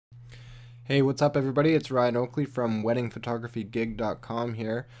Hey, what's up everybody? It's Ryan Oakley from weddingphotographygig.com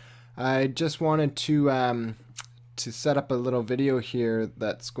here. I just wanted to set up a little video here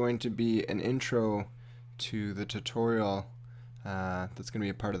that's going to be an intro to the tutorial that's going to be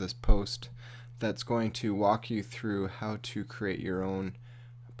a part of this post that's going to walk you through how to create your own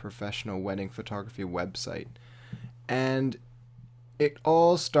professional wedding photography website. And it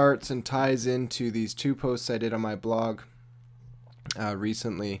all starts and ties into these two posts I did on my blog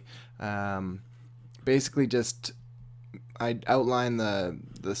recently. Basically, just I outline the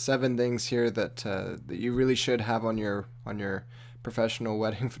 7 things here that that you really should have on your professional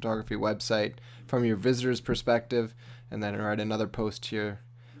wedding photography website from your visitor's perspective, and then write another post here,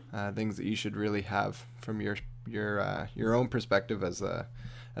 things that you should really have from your own perspective as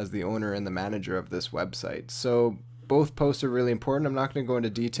the owner and the manager of this website. So both posts are really important. I'm not going to go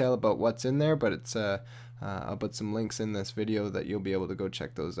into detail about what's in there, but it's I'll put some links in this video that you'll be able to go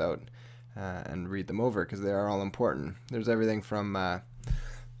check those out and read them over, because they are all important. There's everything from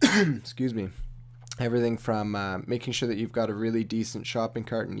excuse me, everything from making sure that you've got a really decent shopping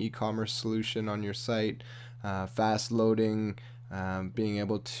cart and e-commerce solution on your site, fast loading, being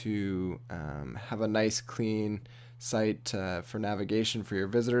able to have a nice clean site for navigation for your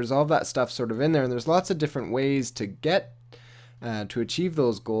visitors. All of that stuff sort of in there, and there's lots of different ways to get to achieve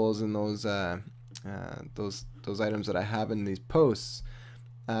those goals and those items that I have in these posts.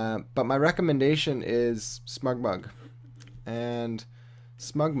 But my recommendation is Smugmug. And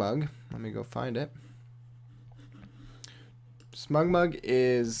Smugmug, let me go find it. Smugmug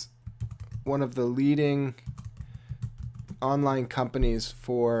is one of the leading online companies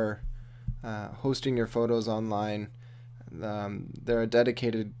for hosting your photos online. They're a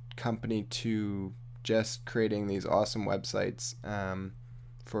dedicated company to just creating these awesome websites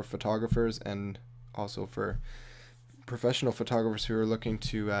for photographers, and also for professional photographers who are looking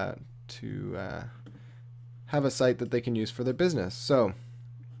to have a site that they can use for their business. So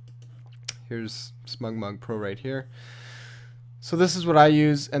here's Smugmug Pro right here. So this is what I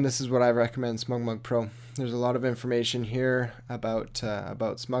use, and this is what I recommend, Smugmug Pro. There's a lot of information here about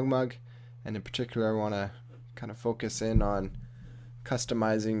Smugmug, and in particular I want to kind of focus in on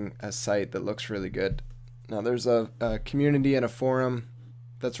customizing a site that looks really good. Now there's a community and a forum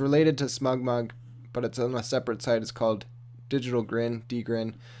that's related to Smugmug, but it's on a separate site. It's called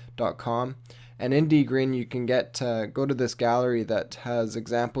dgrin.com, and in dgrin you can go to this gallery that has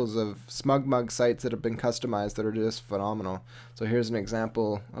examples of Smugmug sites that have been customized that are just phenomenal. So here's an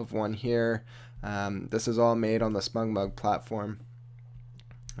example of one here. This is all made on the Smugmug platform.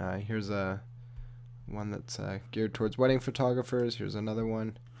 Here's one that's geared towards wedding photographers. Here's another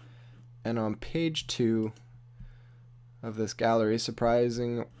one, and on page 2 of this gallery,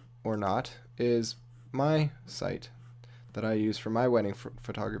 surprising or not, is my site that I use for my wedding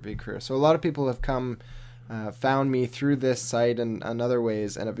photography career. So a lot of people have found me through this site and other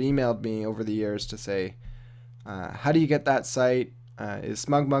ways, and have emailed me over the years to say, how do you get that site? Is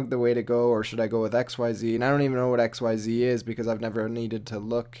Smugmug the way to go, or should I go with XYZ? And I don't even know what XYZ is, because I've never needed to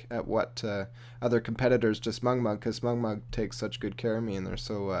look at what other competitors to Smugmug, because Smugmug takes such good care of me, and they're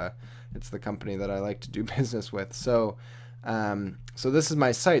so it's the company that I like to do business with. So so this is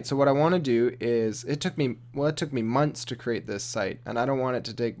my site. So what I want to do is, it took me months to create this site, and I don't want it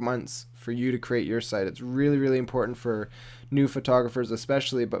to take months for you to create your site. It's really, really important for new photographers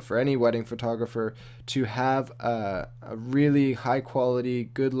especially, but for any wedding photographer, to have a really high quality,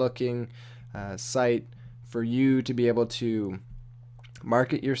 good looking site for you to be able to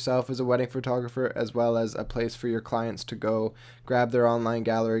market yourself as a wedding photographer, as well as a place for your clients to go grab their online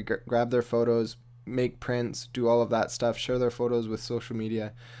gallery, grab their photos, make prints, do all of that stuff, share their photos with social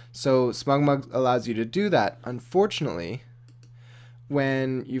media. So Smugmug allows you to do that. Unfortunately,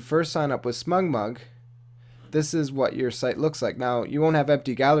 when you first sign up with Smugmug, this is what your site looks like. Now, you won't have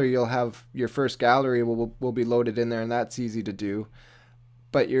empty gallery. You'll have your first gallery will be loaded in there, and that's easy to do.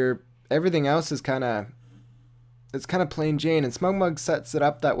 But everything else is kind of plain Jane, and Smugmug sets it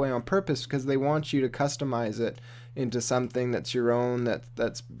up that way on purpose, because they want you to customize it into something that's your own,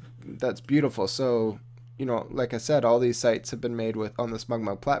 that's beautiful. So, you know, like I said, all these sites have been made on the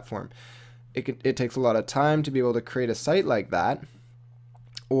Smugmug platform. It takes a lot of time to be able to create a site like that,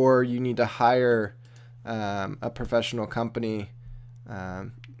 or you need to hire a professional company,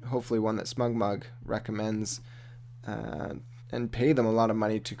 hopefully one that Smugmug recommends, and pay them a lot of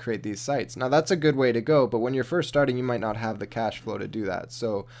money to create these sites. Now that's a good way to go, but when you're first starting, you might not have the cash flow to do that.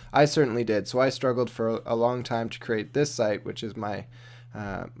 So I certainly did. So I struggled for a long time to create this site, which is my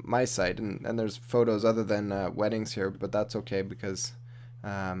site, and there's photos other than weddings here, but that's okay, because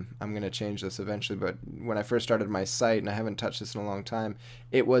I'm going to change this eventually, but when I first started my site, and I haven't touched this in a long time,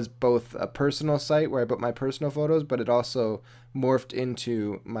 it was both a personal site where I put my personal photos, but it also morphed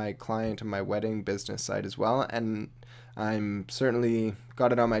into my client and my wedding business site as well. And I'm certainly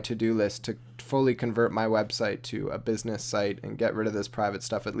got it on my to-do list to fully convert my website to a business site and get rid of this private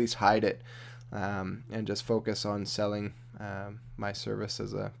stuff, at least hide it, and just focus on selling my service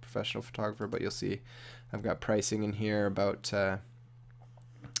as a professional photographer. But you'll see I've got pricing in here about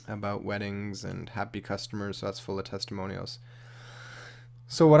weddings and happy customers, so that's full of testimonials.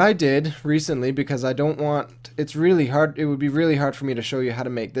 So what I did recently, because I don't want, it's really hard, it would be really hard for me to show you how to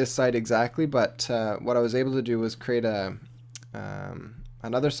make this site exactly, but what I was able to do was create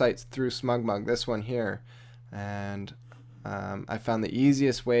another site through Smugmug, this one here, and I found the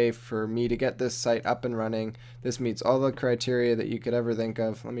easiest way for me to get this site up and running. This meets all the criteria that you could ever think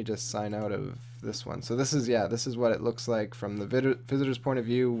of. Let me just sign out of this one. So this is, yeah, this is what it looks like from the visitor's point of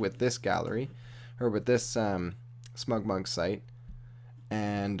view with this gallery, or with this Smugmug site.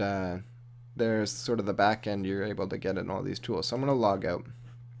 And there's sort of the back end you're able to get in all these tools. So I'm going to log out,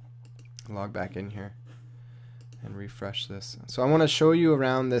 log back in here, and refresh this. So I want to show you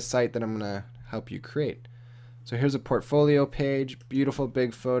around this site that I'm going to help you create. So here's a portfolio page, beautiful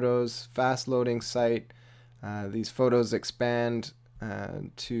big photos, fast loading site. These photos expand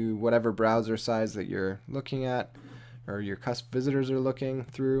to whatever browser size that you're looking at, or your visitors are looking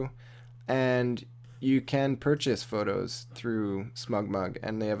through. And you can purchase photos through Smugmug,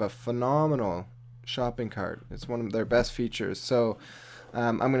 and they have a phenomenal shopping cart. It's one of their best features. So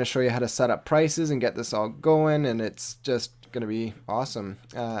I'm going to show you how to set up prices and get this all going, and it's just going to be awesome.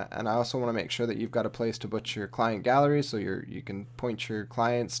 And I also want to make sure that you've got a place to put your client gallery, so you can point your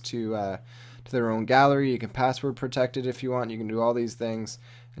clients to their own gallery. You can password protect it if you want. You can do all these things,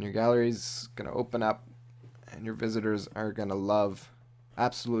 and your gallery's going to open up, and your visitors are going to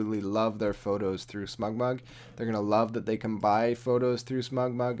absolutely love their photos through Smugmug. They're going to love that they can buy photos through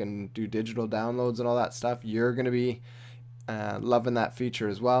Smugmug and do digital downloads and all that stuff. You're going to be loving that feature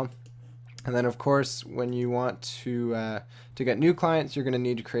as well. And then, of course, when you want to get new clients, you're going to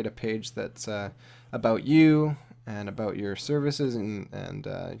need to create a page that's about you and about your services and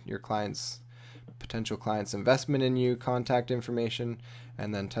your potential clients' investment in you, contact information,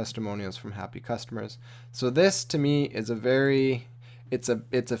 and then testimonials from happy customers. So this, to me, is it's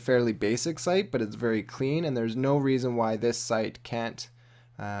a fairly basic site, but it's very clean, and there's no reason why this site can't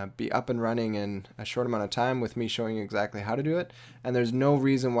be up and running in a short amount of time with me showing you exactly how to do it. And there's no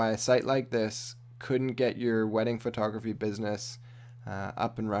reason why a site like this couldn't get your wedding photography business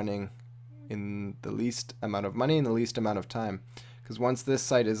up and running in the least amount of money in the least amount of time. Because once this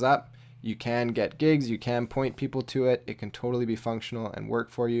site is up, you can get gigs, you can point people to it, it can totally be functional and work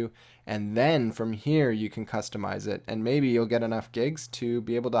for you, and then from here you can customize it, and maybe you'll get enough gigs to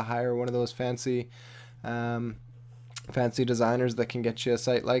be able to hire one of those fancy designers that can get you a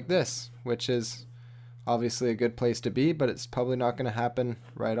site like this, which is obviously a good place to be, but it's probably not going to happen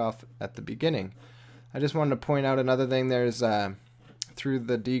right off at the beginning. I just wanted to point out another thing. There's through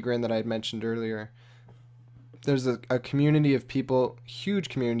the dgrin that I had mentioned earlier, there's a community of people, huge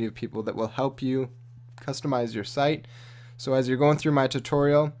community of people that will help you customize your site. So as you're going through my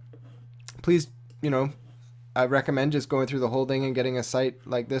tutorial, please, I recommend just going through the whole thing and getting a site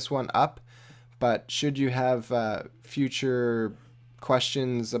like this one up. But should you have future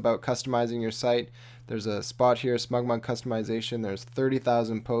questions about customizing your site, there's a spot here, Smugmug customization. There's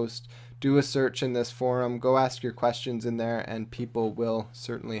 30,000 posts. Do a search in this forum. Go ask your questions in there, and people will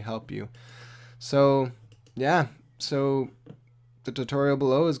certainly help you. So yeah, so the tutorial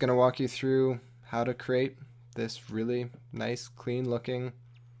below is going to walk you through how to create this really nice, clean looking,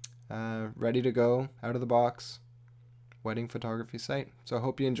 ready to go, out of the box wedding photography site. So I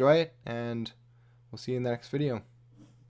hope you enjoy it, and we'll see you in the next video.